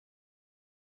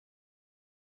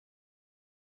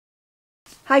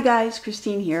Hi guys,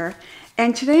 Christine here,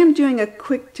 and today I'm doing a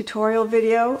quick tutorial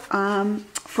video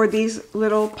for these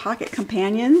little pocket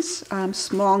companions,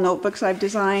 small notebooks I've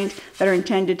designed that are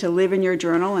intended to live in your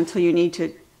journal until you need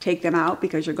to take them out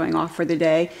because you're going off for the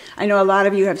day. I know a lot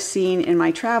of you have seen in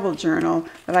my travel journal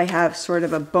that I have sort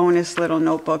of a bonus little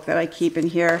notebook that I keep in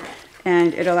here,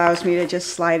 and it allows me to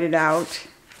just slide it out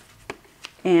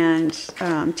and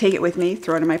take it with me,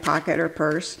 throw it in my pocket or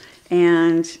purse,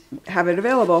 and have it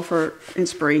available for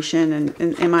inspiration, and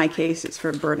in my case it's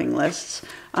for birding lists.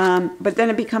 But then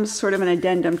it becomes sort of an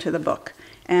addendum to the book.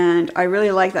 And I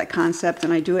really like that concept,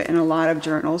 and I do it in a lot of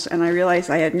journals, and I realized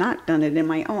I had not done it in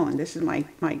my own. This is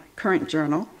my current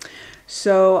journal.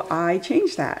 So I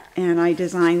changed that, and I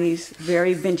designed these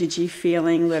very vintagey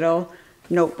feeling little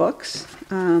notebooks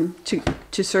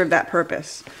to serve that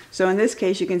purpose. So in this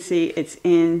case, you can see it's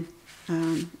in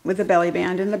with a belly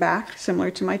band in the back, similar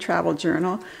to my travel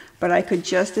journal, but I could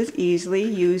just as easily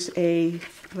use a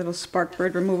little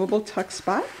Sparkbird removable tuck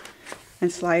spot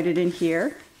and slide it in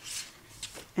here,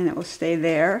 and it will stay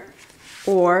there.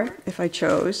 Or if I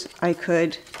chose, I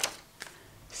could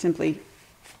simply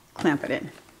clamp it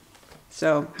in.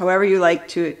 So however you like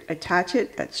to attach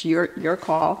it, that's your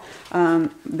call.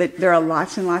 There are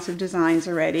lots and lots of designs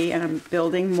already, and I'm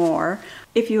building more.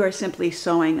 If you are simply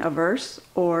sewing a verse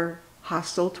or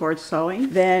hostile towards sewing,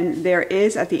 then there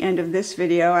is, at the end of this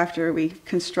video, after we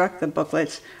construct the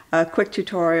booklets, a quick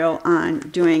tutorial on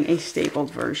doing a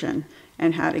stapled version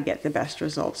and how to get the best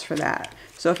results for that.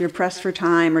 So if you're pressed for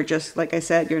time, or just, like I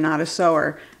said, you're not a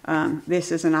sewer,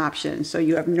 this is an option. So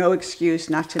you have no excuse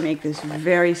not to make this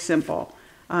very simple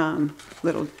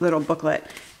little booklet.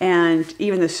 And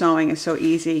even the sewing is so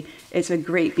easy. It's a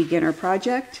great beginner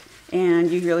project,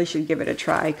 and you really should give it a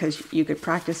try because you could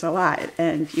practice a lot.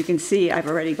 And you can see I've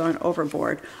already gone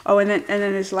overboard. Oh, and then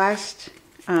this last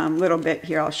little bit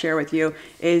here I'll share with you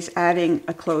is adding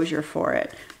a closure for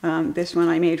it. This one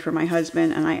I made for my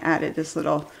husband, and I added this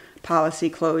little policy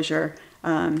closure.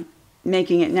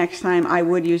 Making it next time, I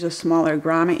would use a smaller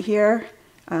grommet here,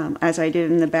 as I did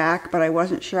in the back, but I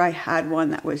wasn't sure I had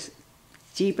one that was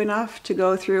deep enough to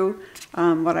go through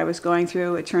what I was going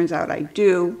through. It turns out I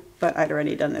do, but I'd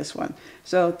already done this one.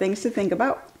 So things to think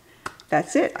about.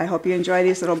 That's it. I hope you enjoy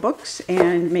these little books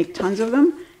and make tons of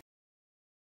them.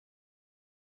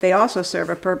 They also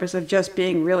serve a purpose of just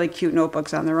being really cute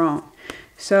notebooks on their own.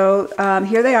 So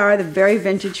here they are, the very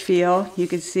vintage feel. You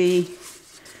can see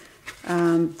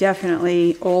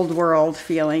definitely old world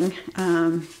feeling.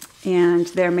 And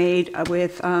they're made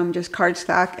with just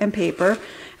cardstock and paper.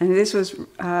 And this was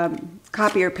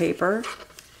copier paper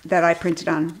that I printed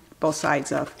on both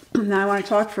sides of. Now I want to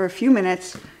talk for a few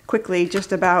minutes quickly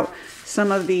just about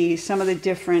some of the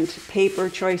different paper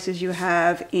choices you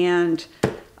have and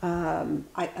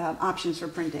options for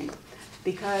printing.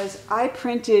 Because I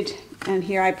printed, and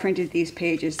here I printed these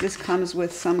pages. This comes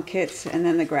with some kits, and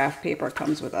then the graph paper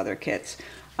comes with other kits.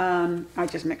 I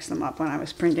just mixed them up when I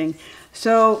was printing.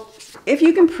 So if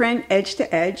you can print edge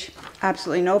to edge,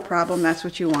 absolutely no problem, that's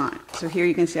what you want. So here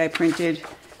you can see I printed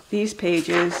these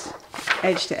pages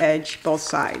edge to edge, both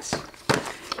sides.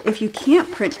 If you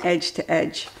can't print edge to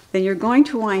edge, then you're going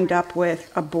to wind up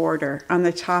with a border on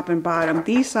the top and bottom.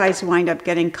 These sides wind up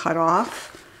getting cut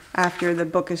off after the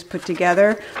book is put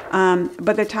together,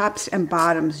 but the tops and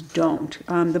bottoms don't.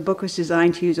 The book was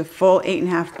designed to use a full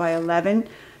 8.5 by 11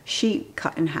 sheet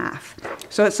cut in half.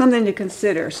 So it's something to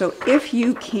consider. So if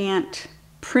you can't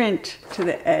print to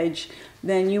the edge,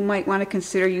 then you might want to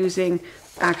consider using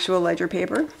actual ledger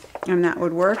paper, and that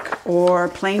would work, or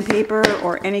plain paper,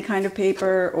 or any kind of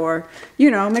paper, or,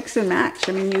 you know, mix and match.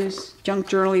 I mean, use junk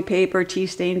journal-y paper, tea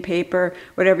stain paper,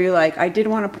 whatever you like. I did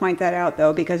want to point that out,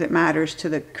 though, because it matters to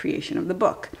the creation of the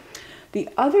book. The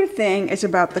other thing is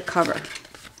about the cover.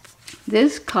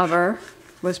 This cover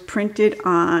was printed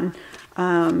on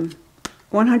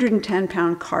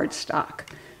 110-pound cardstock,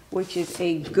 which is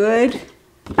a good,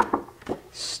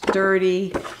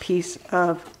 sturdy piece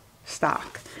of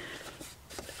stock.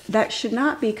 That should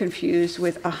not be confused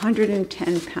with a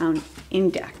 110-pound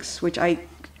index, which I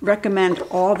recommend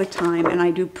all the time, and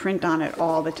I do print on it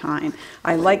all the time.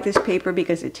 I like this paper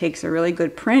because it takes a really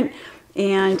good print,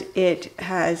 and it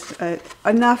has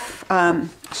enough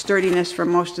sturdiness for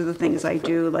most of the things I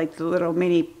do, like the little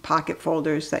mini pocket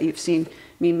folders that you've seen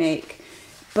me make.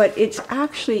 but it's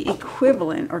actually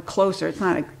equivalent or closer. It's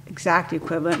not exact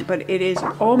equivalent, but it is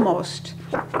almost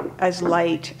as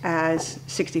light as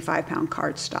 65-pound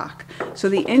cardstock. So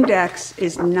the index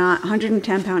is not,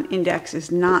 110-pound index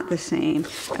is not the same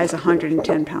as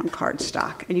 110-pound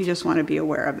cardstock. And you just want to be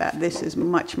aware of that. This is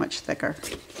much, much thicker.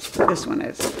 This one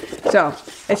is. So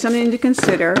it's something to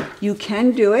consider. You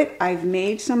can do it. I've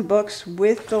made some books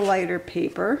with the lighter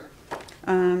paper.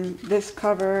 This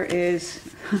cover is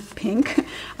pink.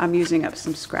 I'm using up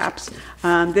some scraps.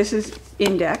 This is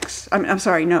index. I'm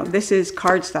sorry, no, this is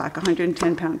cardstock,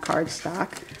 110-pound cardstock.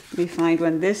 Let me find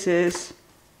one. This is,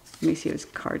 let me see if it's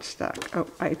cardstock. Oh,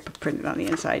 I printed on the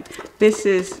inside. This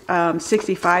is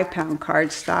 65-pound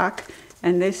cardstock,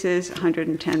 and this is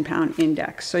 110-pound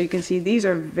index. So you can see these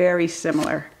are very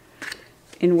similar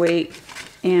in weight,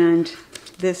 and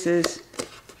this is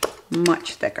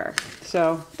much thicker.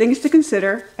 So things to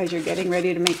consider as you're getting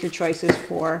ready to make your choices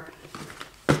for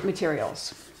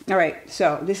materials. All right,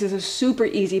 so this is a super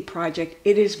easy project.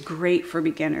 It is great for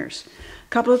beginners. A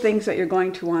couple of things that you're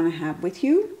going to want to have with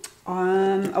you.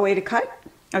 A way to cut.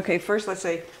 Okay, first let's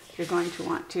say you're going to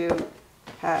want to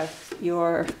have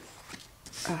your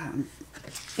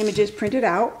images printed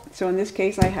out. So in this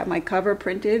case I have my cover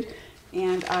printed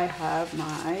and I have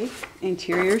my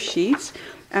interior sheets.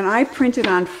 And I printed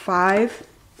on 5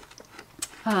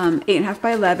 8.5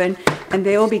 by 11, and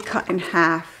they will be cut in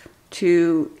half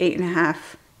to 8.5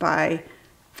 by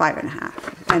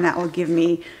 5.5, and that will give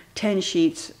me 10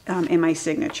 sheets in my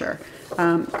signature,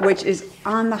 which is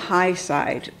on the high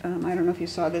side. I don't know if you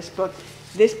saw this book.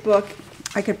 This book,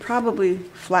 I could probably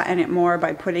flatten it more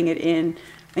by putting it in,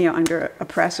 you know, under a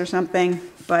press or something,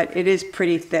 but it is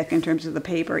pretty thick in terms of the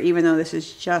paper, even though this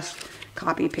is just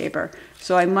copy paper.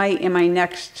 So I might, in my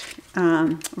next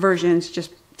versions,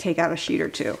 just take out a sheet or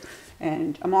two.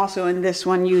 And I'm also in this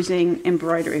one using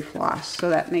embroidery floss, so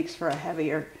that makes for a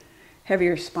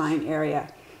heavier spine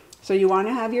area. So you want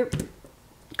to have your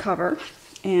cover,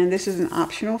 and this is an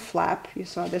optional flap. You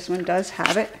saw this one does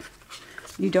have it.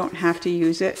 You don't have to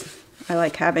use it. I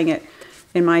like having it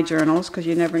in my journals because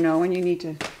you never know when you need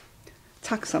to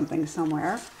tuck something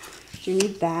somewhere. So you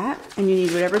need that, and you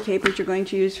need whatever papers you're going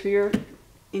to use for your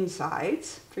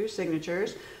insides, for your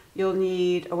signatures. You'll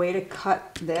need a way to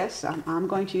cut this. I'm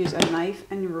going to use a knife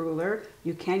and ruler.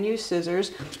 You can use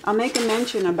scissors. I'll make a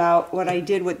mention about what I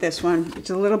did with this one.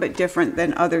 It's a little bit different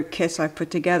than other kits I've put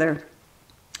together.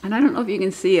 And I don't know if you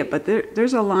can see it, but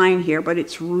there's a line here, but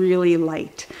it's really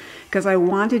light because I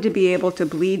wanted to be able to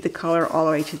bleed the color all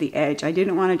the way to the edge. I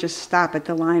didn't want to just stop at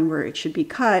the line where it should be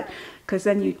cut, because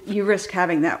then you risk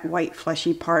having that white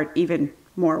fleshy part even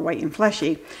more white and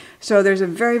fleshy. So there's a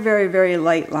very, very, very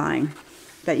light line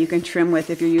that you can trim with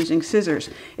if you're using scissors.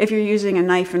 If you're using a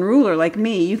knife and ruler like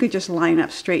me, you could just line up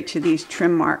straight to these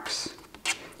trim marks,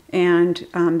 and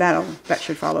that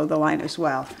should follow the line as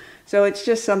well. So it's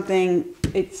just something,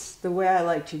 it's the way I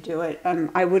like to do it.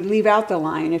 I would leave out the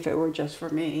line if it were just for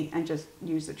me and just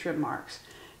use the trim marks.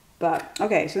 But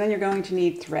okay, so then you're going to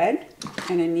need thread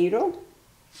and a needle.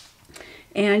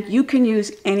 And you can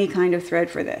use any kind of thread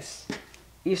for this.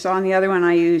 You saw on the other one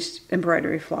I used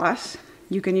embroidery floss.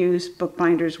 You can use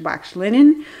bookbinder's waxed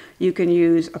linen. You can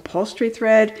use upholstery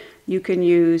thread. You can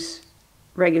use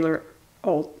regular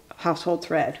old household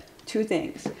thread. Two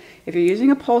things. If you're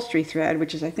using upholstery thread,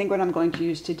 which is I think what I'm going to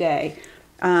use today,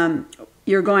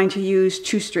 you're going to use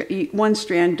one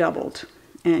strand doubled,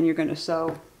 and you're going to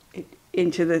sew it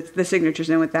into the signatures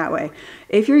in it that way.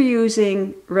 If you're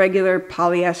using regular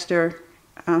polyester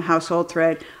household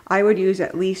thread, I would use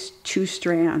at least 2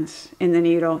 strands in the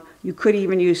needle. You could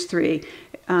even use 3.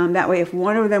 That way, if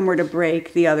one of them were to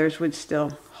break, the others would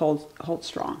still hold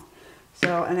strong.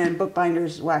 So, and then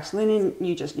bookbinder's waxed linen,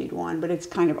 you just need 1, but it's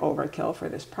kind of overkill for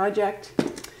this project.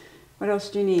 What else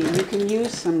do you need? You can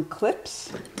use some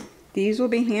clips. These will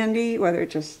be handy, whether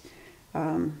it's just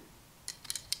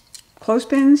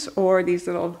clothespins or these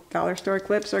little dollar store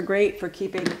clips are great for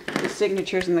keeping the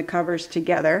signatures and the covers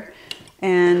together.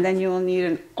 And then you'll need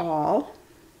an awl.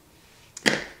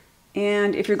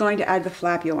 And if you're going to add the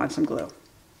flap, you'll want some glue.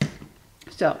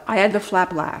 So I add the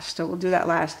flap last, so we'll do that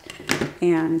last,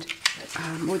 and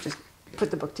we'll just put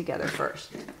the book together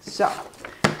first. So,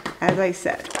 as I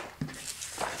said,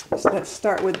 let's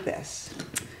start with this.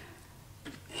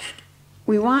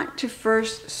 We want to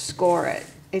first score it.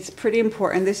 It's pretty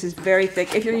important. This is very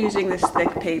thick. If you're using this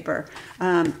thick paper,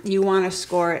 you want to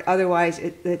score it, otherwise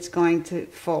it's going to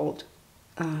fold.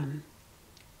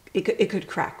 It could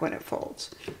crack when it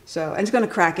folds. So, and it's going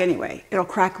to crack anyway. It'll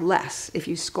crack less if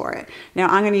you score it. Now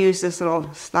I'm going to use this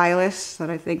little stylus that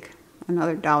I think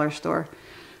another dollar store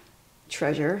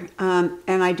treasure. And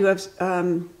I do have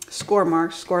score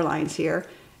marks, score lines here,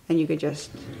 and you could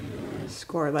just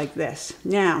score like this.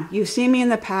 Now, you've seen me in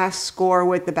the past score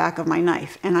with the back of my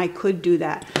knife, and I could do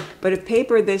that. But if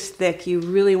paper this thick, you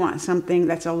really want something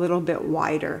that's a little bit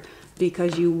wider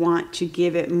because you want to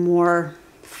give it more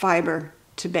fiber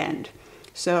to bend.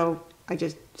 So I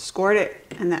just scored it,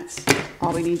 and that's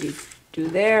all we need to do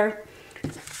there.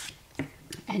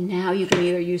 And now you can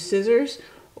either use scissors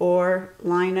or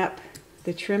line up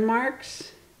the trim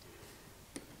marks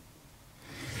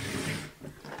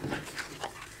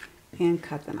and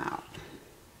cut them out.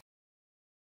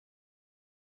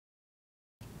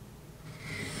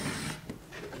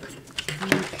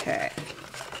 Okay,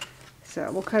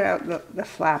 so we'll cut out the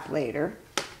flap later.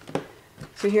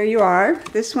 So here you are.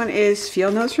 This one is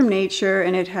Field Notes from Nature,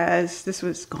 and it has, this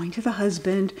was Going to the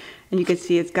Husband, and you can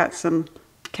see it's got some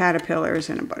caterpillars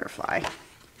and a butterfly.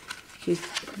 She's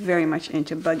very much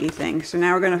into buggy things. So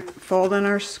now we're going to fold in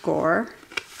our score.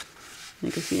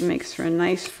 You can see it makes for a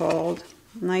nice fold,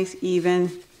 nice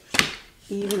even.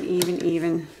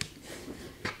 And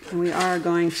we are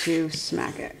going to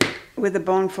smack it. With a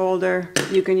bone folder,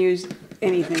 you can use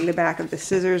anything. The back of the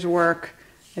scissors work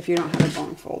if you don't have a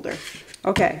bone folder.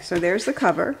 Okay, so there's the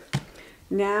cover.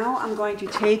 Now I'm going to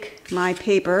take my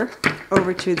paper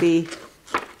over to the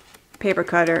paper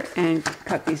cutter and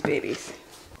cut these babies.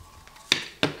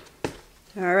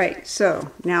 All right, so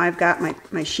now I've got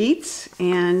my sheets,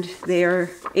 and they are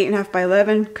 8.5 by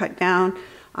 11, cut down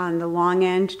on the long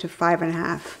end to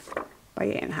 5.5 by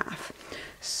 8.5.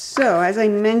 So as I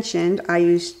mentioned, I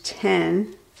used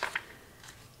 10,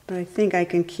 but I think I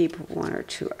can keep 1 or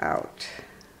 2 out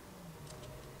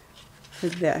for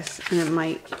this, and it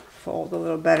might fold a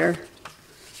little better.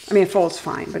 I mean, it folds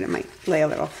fine, but it might lay a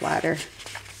little flatter.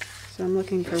 So I'm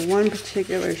looking for one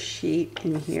particular sheet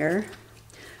in here.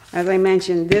 As I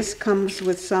mentioned, this comes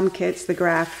with some kits, the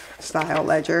graph style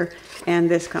ledger, and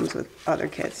this comes with other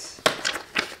kits.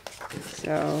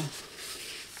 So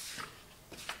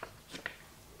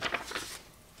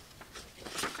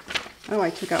oh, I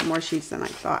took out more sheets than I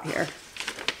thought here.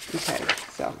 Okay,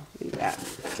 so do that.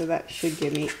 So that should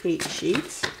give me 8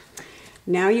 sheets.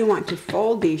 Now you want to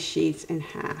fold these sheets in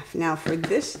half. Now for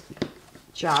this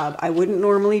job, I wouldn't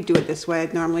normally do it this way.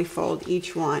 I'd normally fold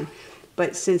each one.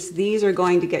 But since these are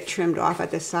going to get trimmed off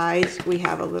at the sides, we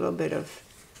have a little bit of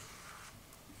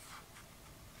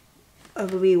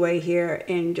leeway here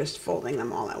in just folding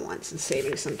them all at once and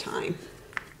saving some time.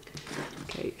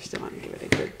 Okay, you still want to give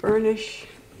it a good burnish.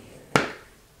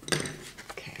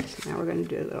 Okay, so now we're going to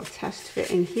do a little test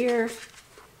fit in here.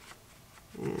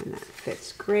 And that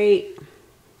fits great.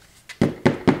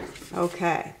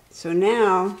 Okay, so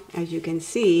now, as you can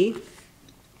see,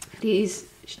 these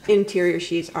interior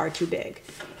sheets are too big.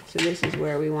 So this is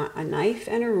where we want a knife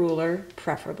and a ruler,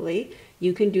 preferably.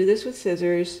 You can do this with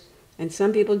scissors, and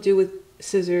some people do with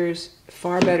scissors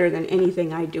far better than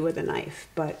anything I do with a knife,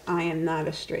 but I am not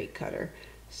a straight cutter,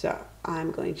 so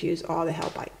I'm going to use all the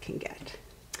help I can get.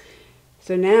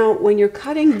 So now when you're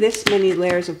cutting this many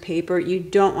layers of paper, you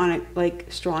don't want to like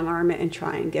strong arm it and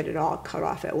try and get it all cut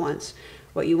off at once.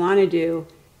 What you want to do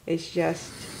is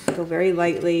just go very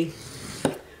lightly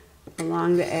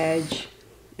along the edge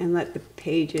and let the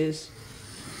pages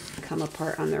come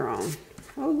apart on their own.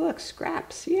 Oh look,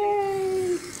 scraps,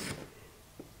 yay!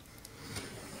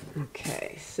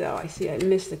 Okay, so I see I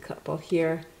missed a couple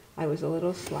here. I was a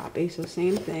little sloppy, so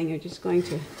same thing. You're just going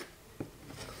to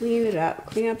clean it up,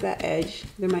 clean up that edge.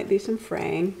 There might be some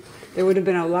fraying. There would have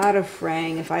been a lot of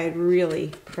fraying if I had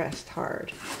really pressed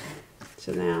hard.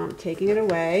 So now I'm taking it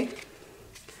away.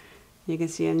 You can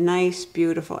see a nice,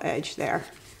 beautiful edge there.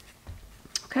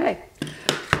 Okay,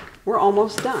 we're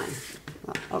almost done.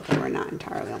 Well, okay, we're not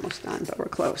entirely almost done, but we're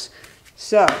close.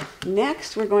 So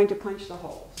next we're going to punch the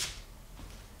holes.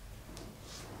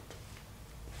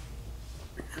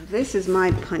 Now, this is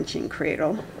my punching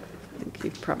cradle. I think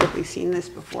you've probably seen this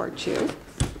before too.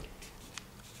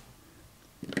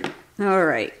 All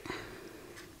right.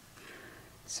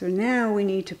 So now we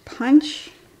need to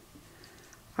punch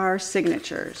our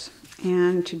signatures.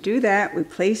 And to do that, we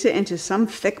place it into some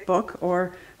thick book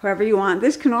or however you want.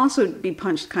 This can also be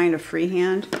punched kind of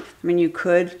freehand. I mean, you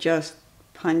could just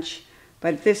punch,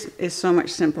 but this is so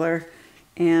much simpler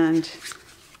and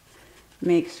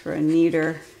makes for a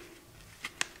neater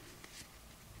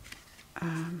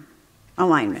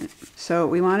alignment. So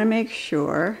we want to make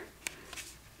sure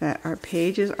that our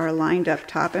pages are lined up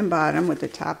top and bottom with the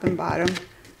top and bottom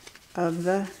of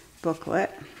the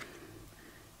booklet.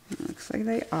 It looks like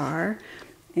they are.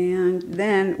 And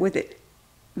then with it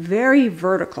very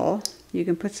vertical, you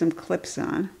can put some clips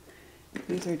on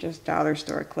These are just dollar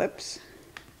store clips.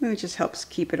 And it just helps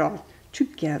keep it all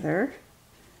together.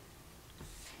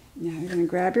 Now you're going to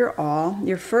grab your awl.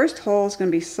 Your first hole is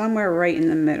going to be somewhere right in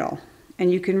the middle.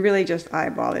 And you can really just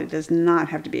eyeball it. It does not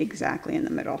have to be exactly in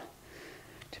the middle.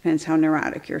 Depends how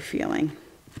neurotic you're feeling.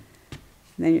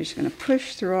 And then you're just going to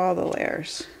push through all the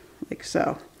layers, like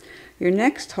so. Your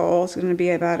next hole is going to be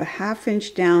about a 1/2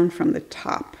 inch down from the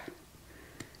top.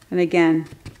 And again,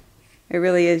 it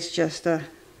really is just a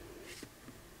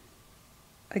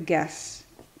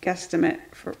guesstimate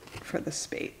for the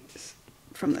space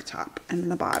from the top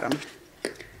and the bottom.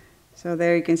 So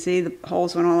there you can see the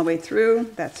holes went all the way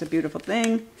through. That's a beautiful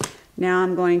thing. Now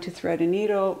I'm going to thread a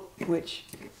needle, which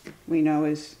we know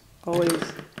is always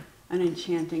an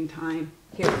enchanting time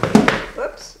here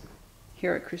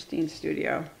at Christine's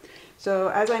studio. So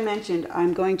as I mentioned,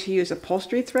 I'm going to use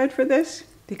upholstery thread for this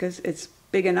because it's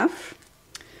big enough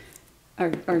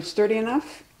or sturdy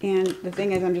enough. And the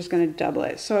thing is, I'm just going to double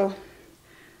it. So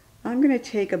I'm going to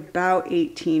take about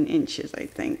 18 inches, I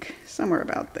think, somewhere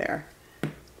about there.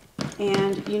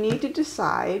 And you need to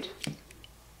decide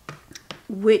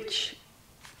which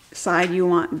side you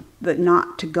want the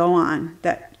knot to go on.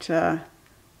 That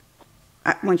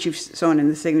once you've sewn in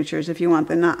the signatures, if you want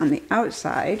the knot on the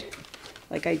outside,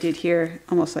 like I did here,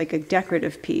 almost like a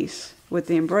decorative piece with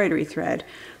the embroidery thread,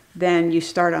 then you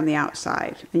start on the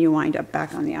outside and you wind up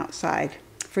back on the outside.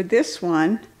 For this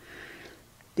one,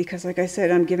 because like I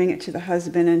said, I'm giving it to the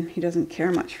husband and he doesn't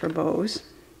care much for bows.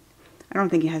 I don't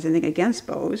think he has anything against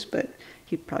bows, but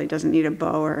he probably doesn't need a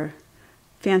bow or a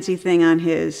fancy thing on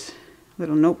his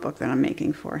little notebook that I'm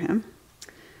making for him.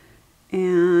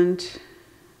 And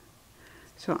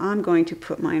so I'm going to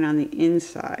put mine on the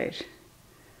inside.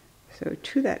 So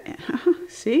to that end,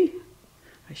 see?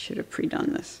 I should have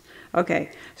pre-done this.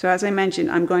 Okay, so as I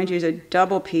mentioned, I'm going to use a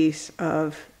double piece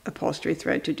of upholstery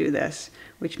thread to do this,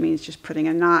 which means just putting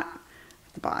a knot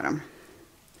at the bottom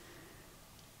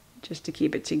just to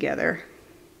keep it together.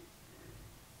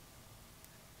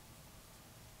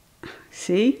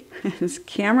 See, it's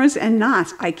cameras and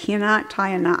knots. I cannot tie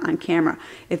a knot on camera.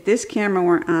 If this camera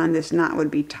weren't on, this knot would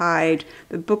be tied,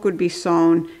 the book would be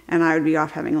sewn, and I would be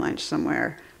off having lunch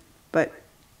somewhere. But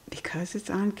because it's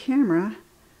on camera,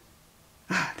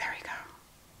 there we go.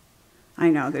 I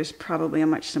know, there's probably a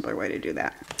much simpler way to do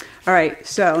that. All right,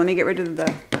 so let me get rid of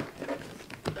the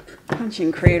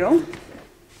punching cradle.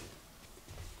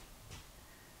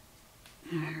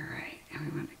 All right, and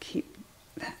we want to keep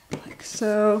that like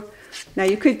so. Now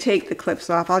you could take the clips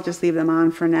off. I'll just leave them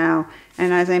on for now.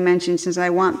 And as I mentioned, since I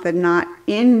want the knot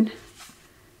in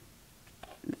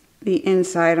the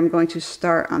inside, I'm going to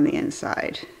start on the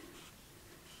inside.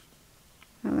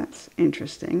 Oh, that's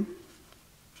interesting.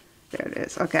 There it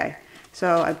is. Okay.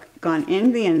 So I've gone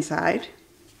in the inside.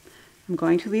 I'm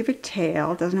going to leave a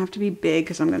tail. It doesn't have to be big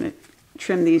because I'm going to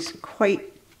trim these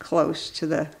quite close to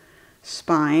the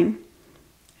spine.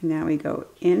 And now we go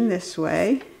in this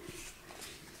way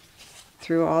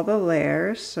through all the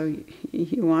layers. So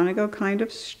you want to go kind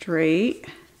of straight.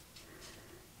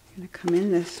 I'm going to come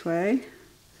in this way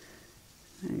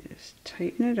and just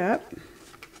tighten it up.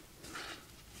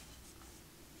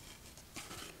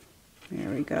 There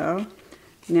we go.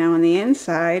 Now on the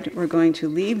inside, we're going to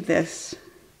leave this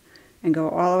and go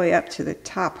all the way up to the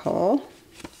top hole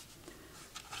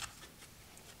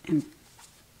and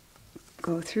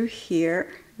go through here.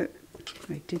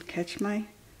 I did catch my,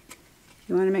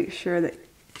 you want to make sure that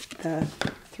the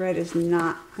thread is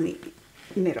not on the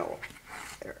middle.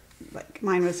 Like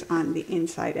mine was on the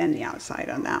inside and the outside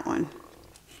on that one.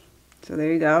 So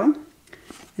there you go.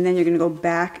 And then you're going to go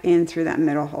back in through that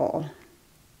middle hole.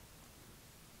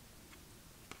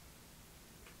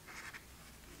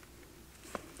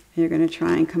 You're going to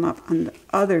try and come up on the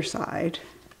other side.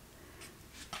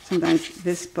 Sometimes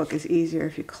this book is easier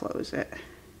if you close it.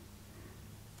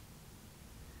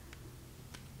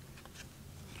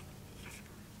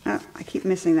 Oh, I keep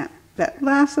missing that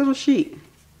last little sheet.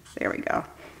 There we go.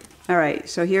 All right,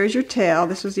 so here's your tail.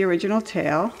 This was the original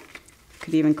tail. You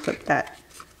could even clip that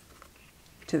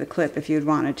to the clip if you'd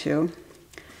wanted to.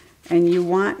 And you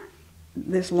want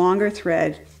this longer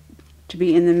thread to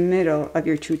be in the middle of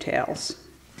your two tails.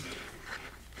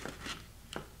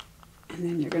 And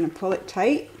then you're going to pull it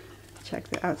tight. Check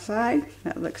the outside.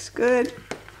 That looks good.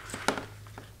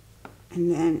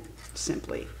 And then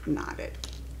simply knot it.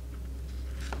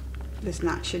 This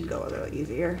knot should go a little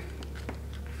easier.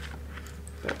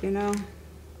 But you know,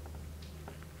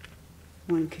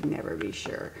 one can never be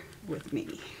sure with me.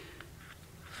 Here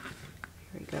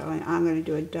we go. And I'm going to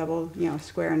do a double,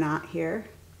 square knot here.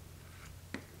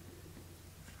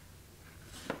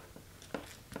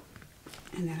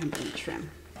 And then I'm going to trim.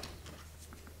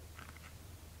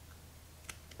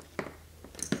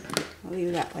 I'll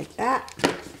leave that like that.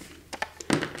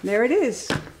 There it is.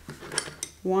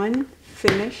 One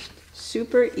finished,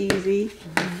 super easy,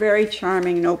 very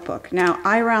charming notebook. Now,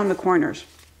 I round the corners.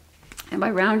 And by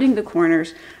rounding the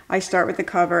corners, I start with the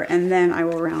cover, and then I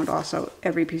will round also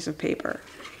every piece of paper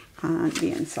on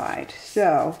the inside.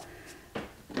 So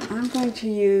I'm going to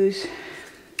use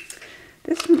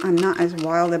this one. I'm not as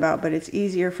wild about, but it's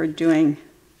easier for doing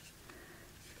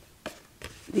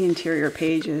the interior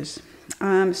pages.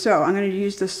 So I'm going to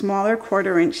use the smaller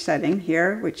 1/4 inch setting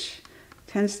here, which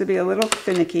tends to be a little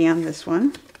finicky on this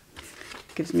one.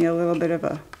 Gives me a little bit of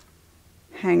a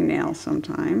hangnail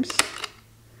sometimes.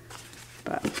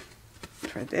 But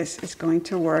for this, it's going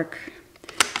to work.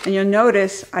 And you'll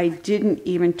notice I didn't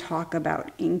even talk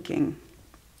about inking,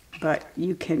 but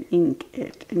you can ink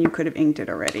it, and you could have inked it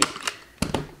already.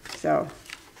 So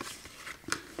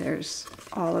there's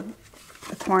all of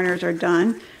the corners are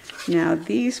done. Now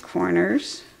these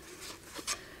corners,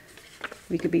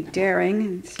 we could be daring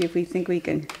and see if we think we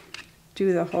can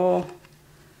do the whole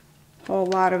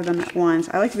lot of them at once.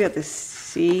 I like to be able to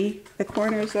see the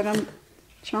corners that I'm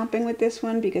chomping with this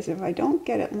one, because if I don't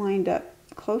get it lined up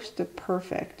close to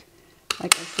perfect,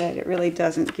 like I said, it really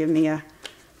doesn't give me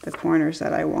the corners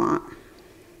that I want.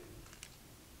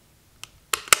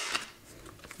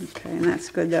 Okay, and that's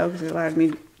good though, because it allowed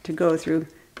me to go through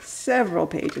several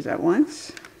pages at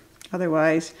once.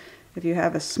 Otherwise, if you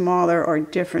have a smaller or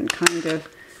different kind of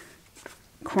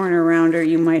corner rounder,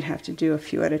 you might have to do a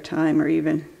few at a time or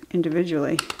even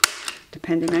individually,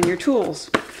 depending on your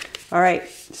tools. All right,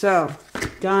 so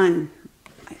done.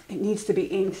 It needs to be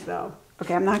inked though.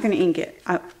 Okay, I'm not going to ink it.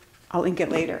 I'll ink it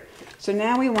later. So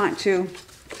now we want to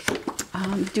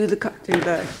do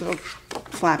the little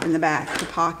flap in the back, the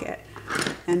pocket.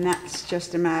 And that's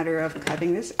just a matter of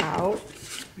cutting this out,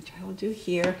 which I will do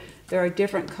here. There are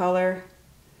different color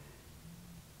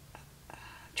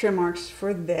trim marks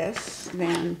for this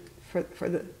than for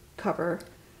the cover.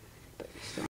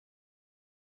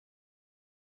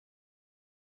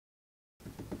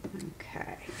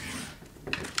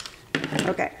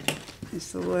 Okay,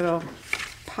 it's the little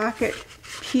pocket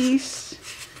piece,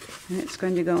 and it's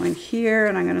going to go in here,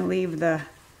 and I'm going to leave the,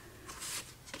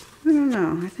 I don't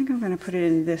know, I think I'm going to put it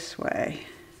in this way.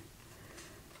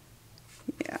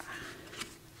 Yeah,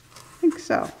 I think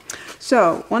so.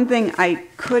 So one thing I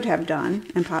could have done,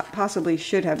 and possibly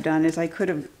should have done, is I could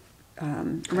have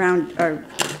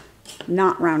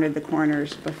not rounded the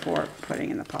corners before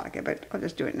putting in the pocket, but I'll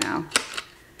just do it now.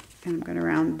 And I'm going to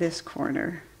round this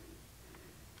corner.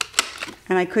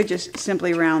 And I could just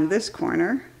simply round this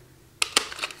corner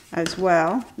as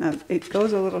well. Now it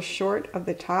goes a little short of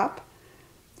the top,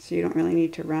 so you don't really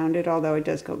need to round it, although it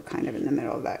does go kind of in the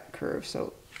middle of that curve,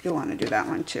 so you'll want to do that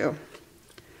one too.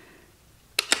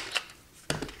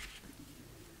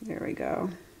 There we go.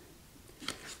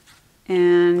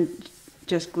 And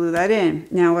just glue that in.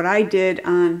 Now what I did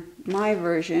on my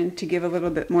version to give a little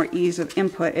bit more ease of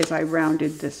input is I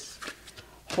rounded this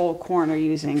whole corner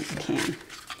using a can.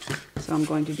 So I'm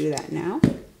going to do that now.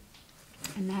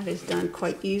 And that is done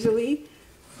quite easily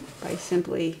by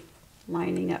simply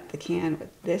lining up the can with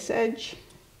this edge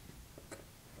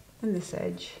and this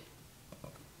edge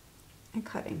and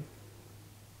cutting.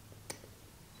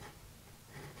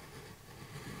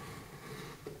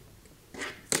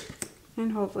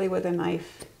 And hopefully with a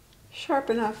knife sharp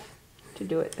enough to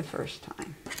do it the first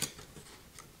time.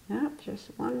 Yep, just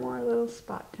one more little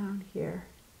spot down here.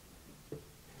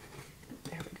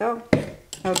 There we go.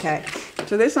 Okay,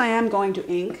 so this I am going to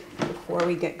ink before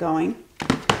we get going,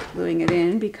 gluing it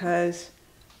in, because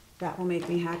that will make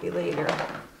me happy later,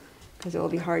 because it will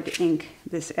be hard to ink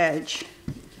this edge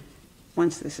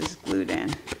once this is glued in.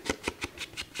 So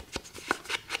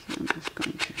I'm just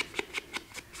going to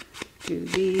do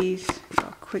these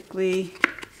real quickly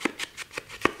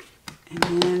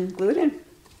and then glue it in.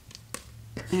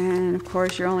 And of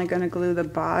course you're only going to glue the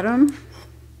bottom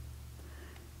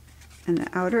and the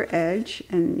outer edge,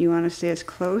 and you want to stay as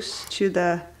close to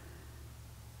the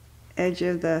edge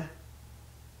of the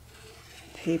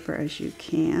paper as you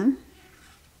can.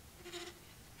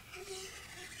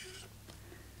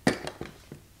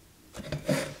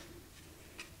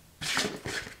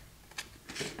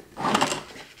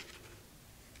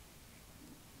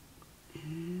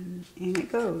 And in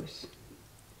it goes.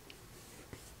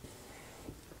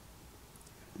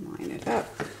 Line it up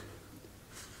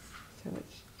so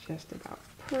it's just about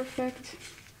perfect.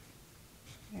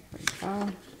 There we go.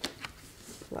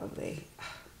 Lovely.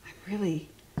 I'm really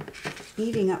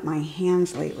eating up my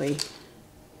hands lately,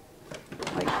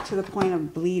 like to the point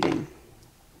of bleeding.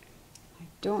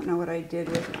 don't know what I did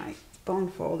with my bone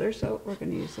folder, so we're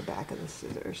going to use the back of the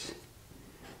scissors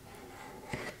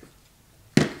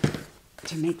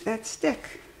to make that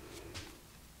stick.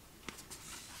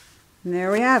 And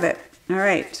there we have it. All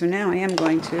right, so now I am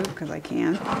going to, because I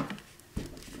can,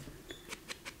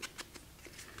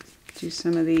 do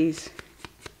some of these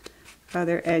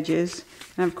other edges.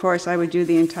 And of course I would do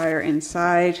the entire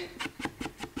inside.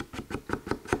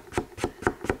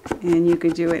 And you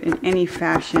could do it in any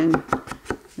fashion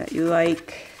that you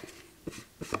like.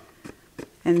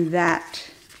 And that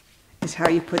is how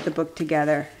you put the book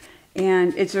together.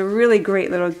 And it's a really great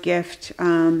little gift.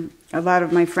 A lot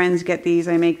of my friends get these.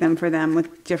 I make them for them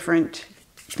with different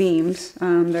themes.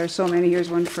 There are so many. Here's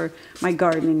one for my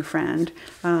gardening friend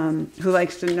who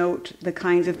likes to note the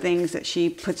kinds of things that she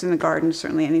puts in the garden,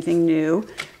 certainly anything new.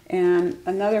 And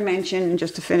another mention,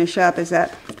 just to finish up, is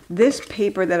that this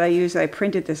paper that I used, that I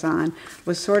printed this on,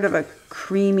 was sort of a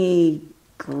creamy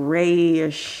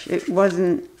grayish. It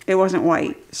wasn't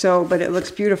white. So, but it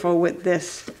looks beautiful with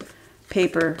this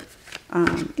paper,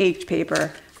 aged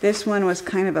paper. This one was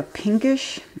kind of a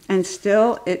pinkish, and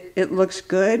still it looks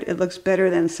good. It looks better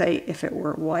than, say, if it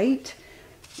were white.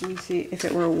 Let me see, if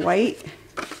it were white,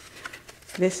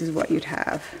 this is what you'd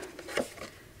have.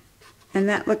 And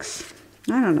that looks,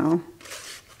 I don't know,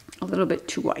 a little bit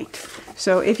too white.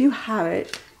 So if you have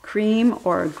it, cream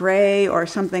or gray or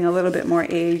something a little bit more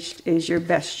aged is your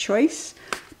best choice,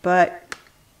 but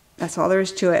that's all there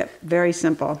is to it. Very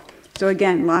simple. So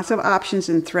again, lots of options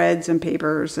and threads and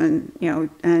papers and, you know,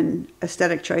 and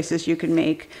aesthetic choices you can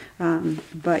make,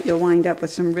 but you'll wind up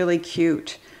with some really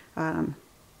cute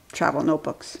travel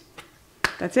notebooks.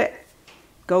 That's it.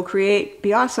 Go create,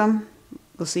 be awesome.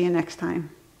 We'll see you next time.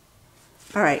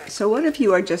 All right, so what if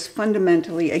you are just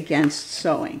fundamentally against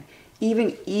sewing,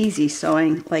 even easy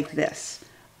sewing like this?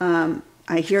 I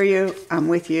hear you, I'm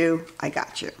with you, I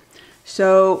got you.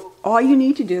 So all you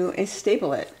need to do is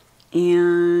staple it.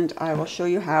 And I will show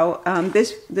you how.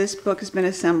 This book has been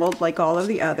assembled like all of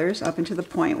the others up until the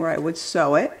point where I would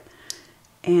sew it.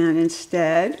 And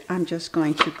instead, I'm just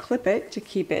going to clip it to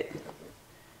keep it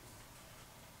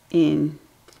in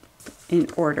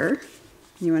order.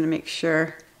 You want to make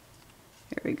sure,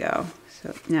 there we go.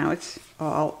 So now it's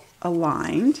all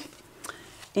aligned.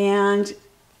 And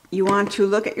you want to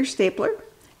look at your stapler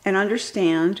and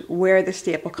understand where the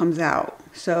staple comes out.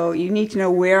 So you need to know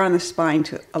where on the spine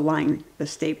to align the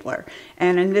stapler.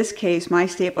 And in this case, my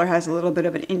stapler has a little bit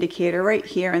of an indicator right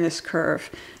here in this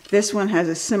curve. This one has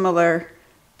a similar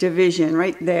division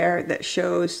right there that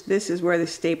shows this is where the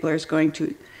stapler is going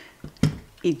to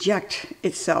eject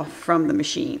itself from the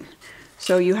machine.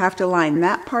 So you have to line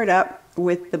that part up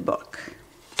with the book.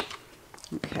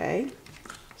 Okay.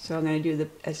 So I'm going to do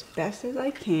as best as I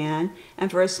can.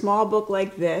 And for a small book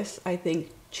like this, I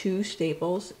think 2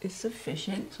 staples is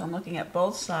sufficient. So I'm looking at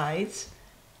both sides,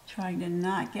 trying to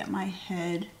not get my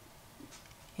head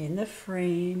in the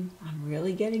frame. I'm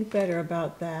really getting better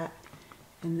about that.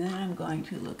 And then I'm going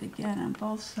to look again on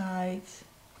both sides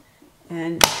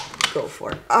and go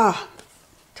for it. Ah,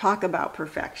 talk about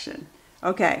perfection.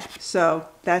 Okay, so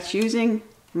that's using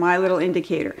my little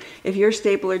indicator. If your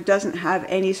stapler doesn't have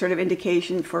any sort of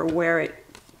indication for where it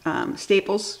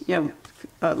staples,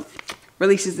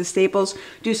 releases the staples,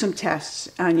 do some tests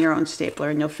on your own stapler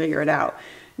and you'll figure it out.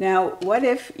 Now, what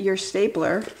if your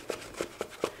stapler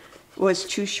was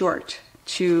too short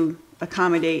to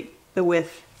accommodate the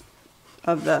width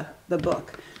of the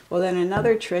book? Well, then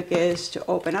another trick is to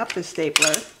open up the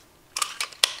stapler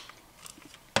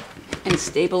and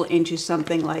staple into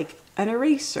something like an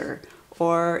eraser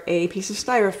or a piece of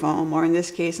styrofoam, or in this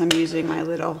case, I'm using my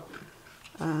little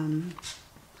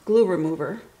glue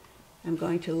remover. I'm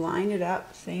going to line it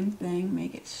up, same thing,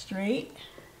 make it straight.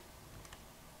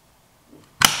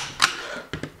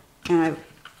 And I've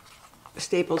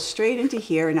stapled straight into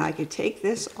here. Now I could take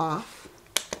this off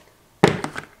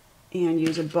and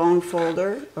use a bone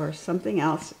folder or something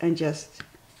else and just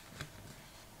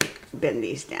bend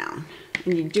these down.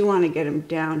 And you do want to get them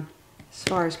down as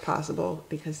far as possible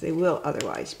because they will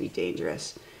otherwise be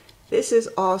dangerous. This is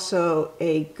also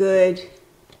a good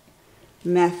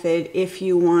method if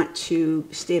you want to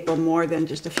staple more than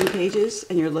just a few pages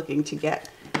and you're looking to get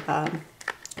a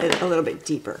little bit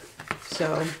deeper.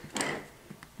 So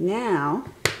now,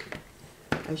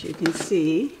 as you can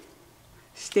see,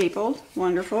 stapled,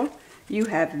 wonderful. You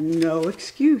have no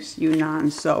excuse, you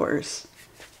non-sewers.